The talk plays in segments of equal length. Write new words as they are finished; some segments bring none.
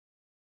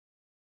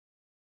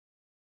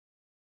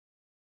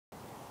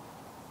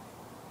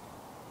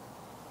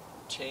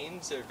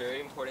Chains are very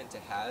important to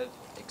have,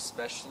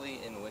 especially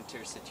in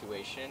winter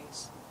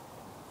situations.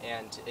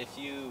 And if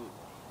you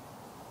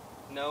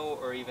know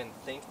or even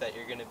think that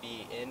you're going to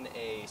be in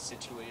a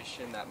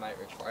situation that might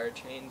require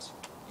chains,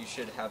 you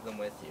should have them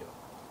with you.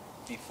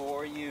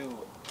 Before you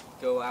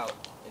go out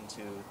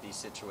into these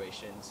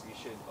situations, you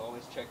should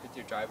always check with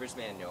your driver's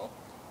manual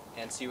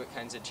and see what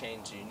kinds of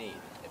chains you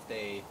need. If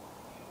they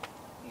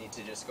need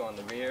to just go on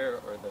the rear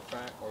or the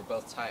front or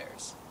both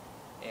tires.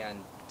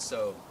 And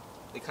so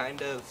the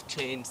kind of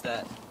chains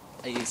that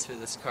I use for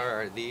this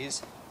car are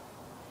these,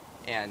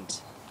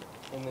 and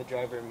in the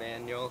driver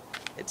manual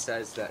it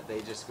says that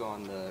they just go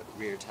on the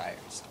rear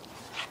tires.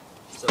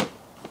 So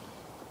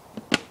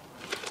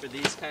for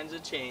these kinds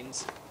of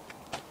chains,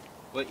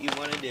 what you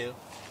want to do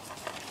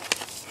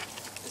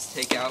is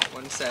take out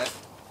one set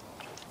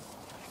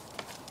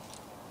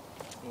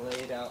and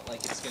lay it out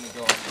like it's going to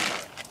go on the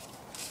car.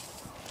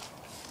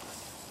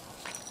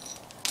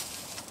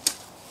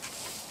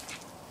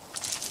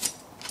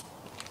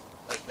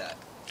 Like that.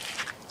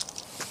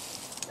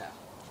 Now,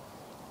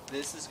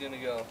 this is going to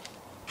go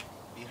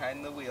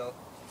behind the wheel,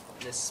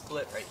 and this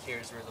split right here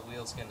is where the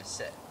wheel's going to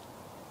sit.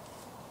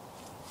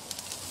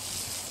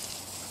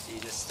 So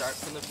you just start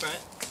from the front,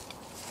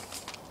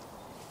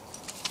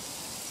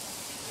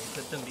 and you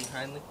put them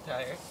behind the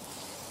tire.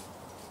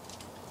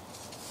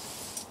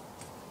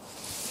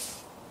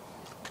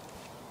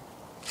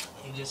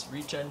 You just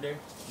reach under,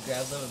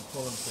 grab them, and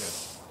pull them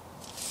through.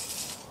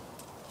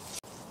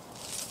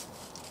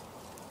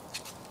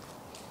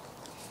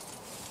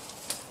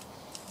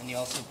 And you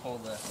also pull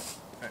the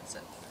front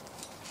set.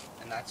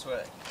 And that's what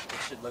it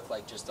should look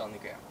like just on the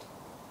ground.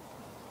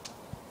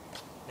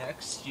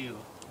 Next, you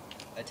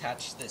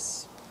attach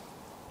this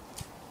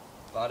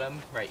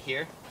bottom right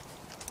here,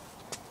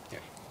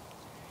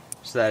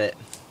 so that it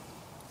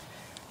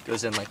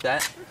goes in like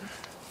that.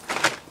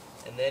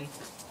 And then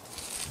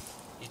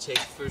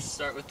you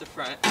start with the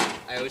front.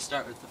 I always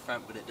start with the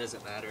front, but it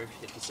doesn't matter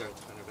if you start with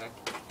the front or back.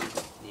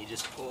 And you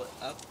just pull it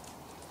up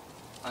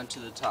onto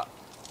the top.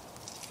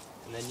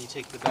 And then you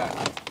take the back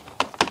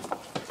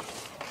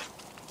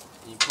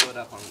and you pull it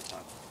up on the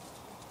top.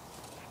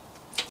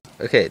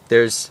 Okay,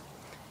 there's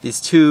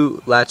these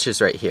two latches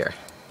right here.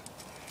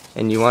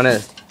 And you want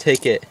to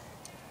take it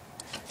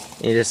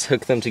and you just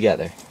hook them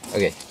together.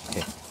 Okay.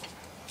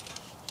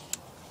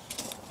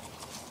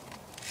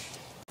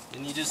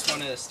 And you just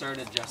want to start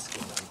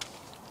adjusting them.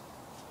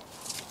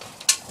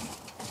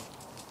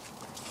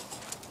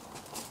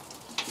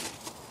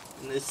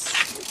 And this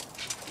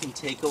can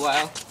take a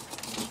while,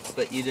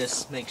 but you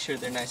just make sure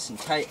they're nice and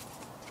tight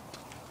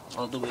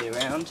all the way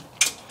around.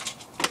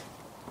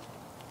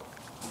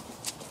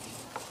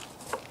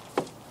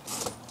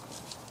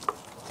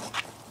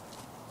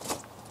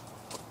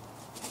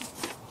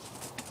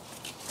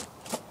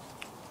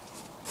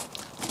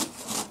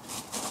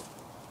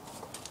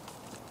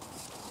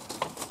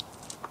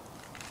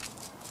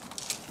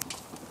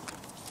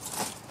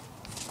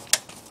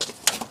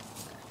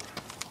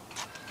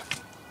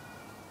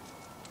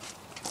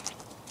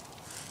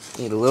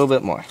 Need a little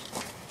bit more.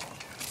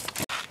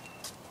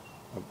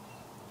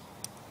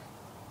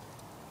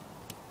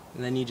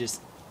 And then you just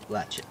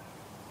latch it.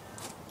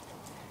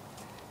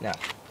 Now,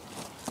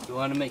 you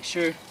want to make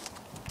sure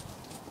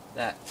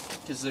that,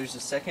 because there's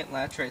a second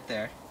latch right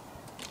there,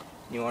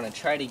 you want to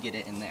try to get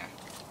it in there.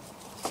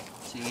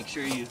 So you make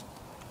sure you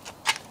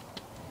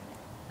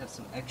have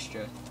some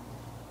extra, and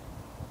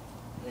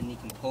then you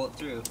can pull it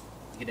through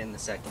to get in the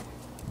second.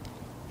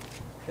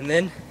 And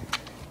then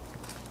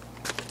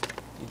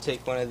you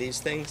take one of these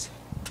things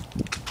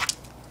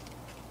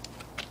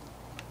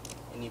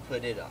and you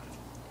put it on.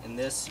 And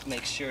this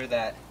makes sure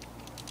that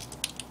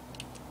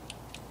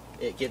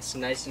it gets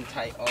nice and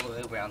tight all the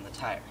way around the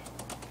tire.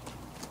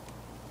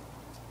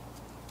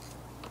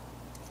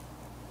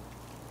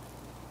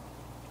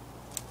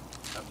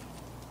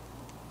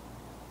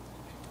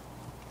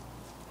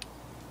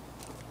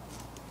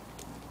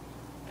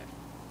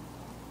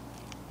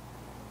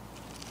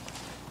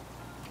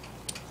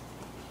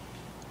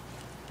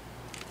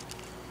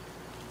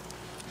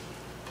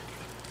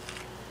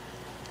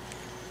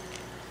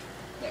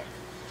 There.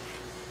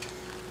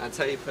 That's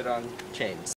how you put on chains.